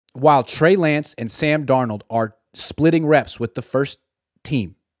while Trey Lance and Sam Darnold are splitting reps with the first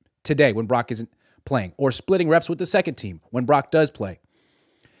team today when Brock isn't playing, or splitting reps with the second team when Brock does play,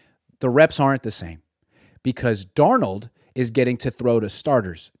 the reps aren't the same because Darnold is getting to throw to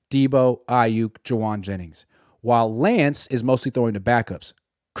starters, Debo, Ayuk, Jawan Jennings, while Lance is mostly throwing to backups,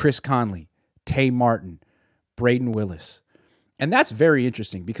 Chris Conley, Tay Martin, Braden Willis. And that's very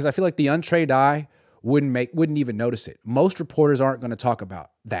interesting because I feel like the untrained eye wouldn't even notice it. Most reporters aren't going to talk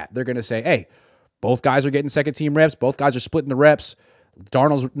about that. They're going to say, hey, both guys are getting second team reps. Both guys are splitting the reps.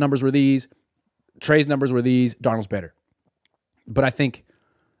 Darnold's numbers were these. Trey's numbers were these. Darnold's better. But I think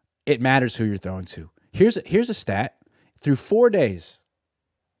it matters who you're throwing to. Here's a stat. Through 4 days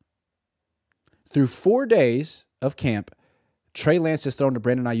of camp, Trey Lance has thrown to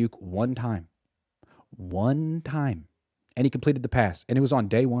Brandon Ayuk one time. One time. And he completed the pass. And it was on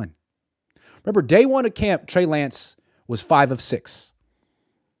day one. Remember, day one of camp, Trey Lance was 5 of 6.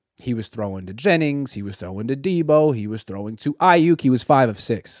 He was throwing to Jennings. He was throwing to Debo. He was throwing to Ayuk. He was 5 of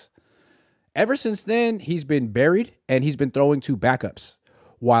 6. Ever since then, he's been buried, and he's been throwing to backups,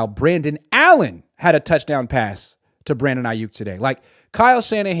 while Brandon Allen had a touchdown pass to Brandon Ayuk today. Like, Kyle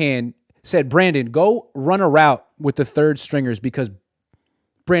Shanahan said, Brandon, go run a route with the third stringers because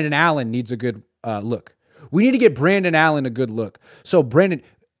Brandon Allen needs a good look. We need to get Brandon Allen a good look. So, Brandon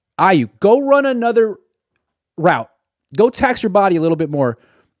Ayuk, go run another route. Go tax your body a little bit more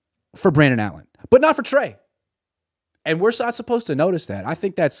for Brandon Allen, but not for Trey. And we're not supposed to notice that. I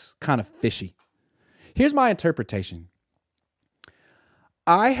think that's kind of fishy. Here's my interpretation.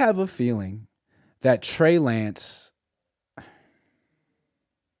 I have a feeling that Trey Lance,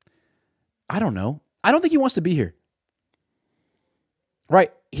 I don't know. I don't think he wants to be here.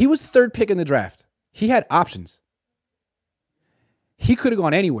 Right? He was the third pick in the draft. He had options. He could have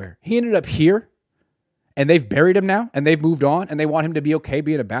gone anywhere. He ended up here, and they've buried him now, and they've moved on, and they want him to be okay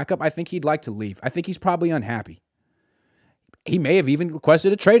being a backup. I think he'd like to leave. I think he's probably unhappy. He may have even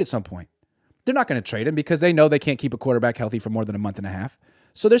requested a trade at some point. They're not going to trade him because they know they can't keep a quarterback healthy for more than a month and a half.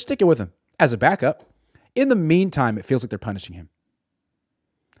 So they're sticking with him as a backup. In the meantime, it feels like they're punishing him.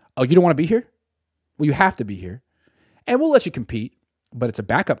 Oh, you don't want to be here? Well, you have to be here. And we'll let you compete, but it's a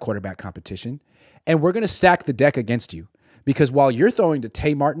backup quarterback competition. And we're going to stack the deck against you because while you're throwing to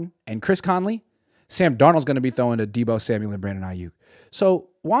Tay Martin and Chris Conley, Sam Darnold's going to be throwing to Debo Samuel and Brandon Ayuk. So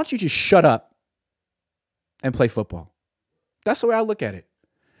why don't you just shut up and play football? That's the way I look at it.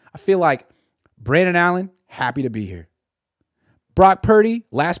 I feel like Brandon Allen, happy to be here. Brock Purdy,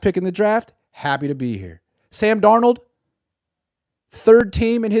 last pick in the draft, happy to be here. Sam Darnold, third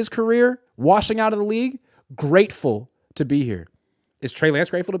team in his career, washing out of the league, grateful to be here. Is Trey Lance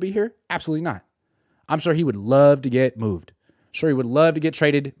grateful to be here? Absolutely not. I'm sure he would love to get moved. Sure, he would love to get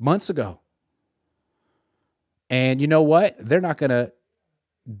traded months ago. And you know what? They're not going to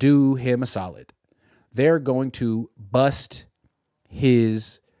do him a solid. They're going to bust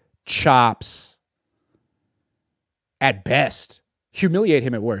his chops at best, humiliate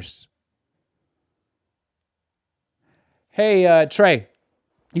him at worst. Hey, Trey,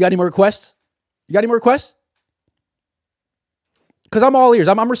 you got any more requests? You got any more requests? Because I'm all ears.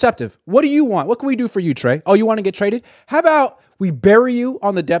 I'm receptive. What do you want? What can we do for you, Trey? Oh, you want to get traded? How about we bury you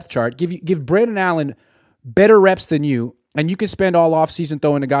on the depth chart, give Brandon Allen better reps than you, and you can spend all offseason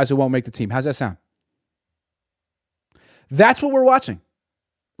throwing to guys who won't make the team. How's that sound? That's what we're watching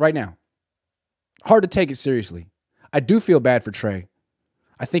right now. Hard to take it seriously. I do feel bad for Trey.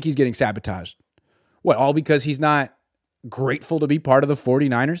 I think he's getting sabotaged. What, all because he's not grateful to be part of the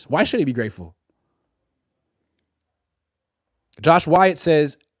 49ers? Why should he be grateful? Josh Wyatt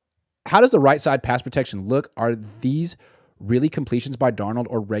says, how does the right side pass protection look? Are these really completions by Darnold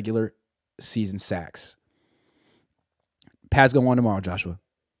or regular season sacks? Pads go on tomorrow, Joshua.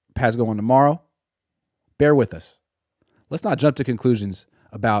 Pads go on tomorrow. Bear with us. Let's not jump to conclusions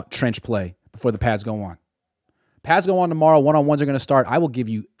about trench play before the pads go on. Pads go on tomorrow. One-on-ones are going to start. I will give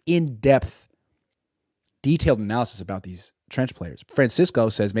you in-depth, detailed analysis about these trench players. Francisco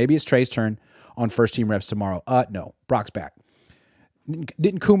says maybe it's Trey's turn on first-team reps tomorrow. No, Brock's back.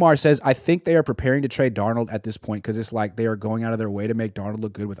 Didn't Kumar says, I think they are preparing to trade Darnold at this point because it's like they are going out of their way to make Darnold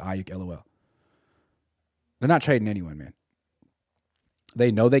look good with Ayuk, LOL. They're not trading anyone, man.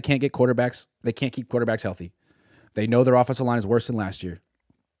 They know they can't get quarterbacks. They can't keep quarterbacks healthy. They know their offensive line is worse than last year.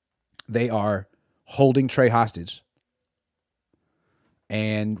 They are holding Trey hostage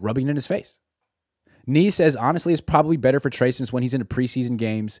and rubbing it in his face. Nee says, honestly, it's probably better for Trey since when he's in the preseason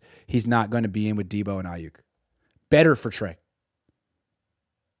games, he's not going to be in with Debo and Ayuk. Better for Trey.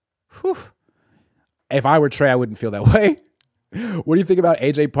 Whew. If I were Trey, I wouldn't feel that way. What do you think about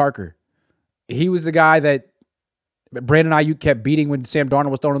A.J. Parker? He was the guy that Brandon Ayuk kept beating when Sam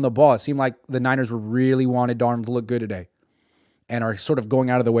Darnold was throwing the ball. It seemed like the Niners really wanted Darnold to look good today and are sort of going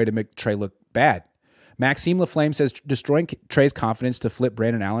out of the way to make Trey look bad. Maxime Laflamme says destroying Trey's confidence to flip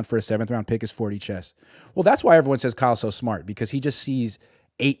Brandon Allen for a 7th-round pick is 40 chess. Well, that's why everyone says Kyle's so smart, because he just sees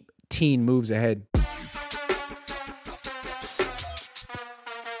 18 moves ahead.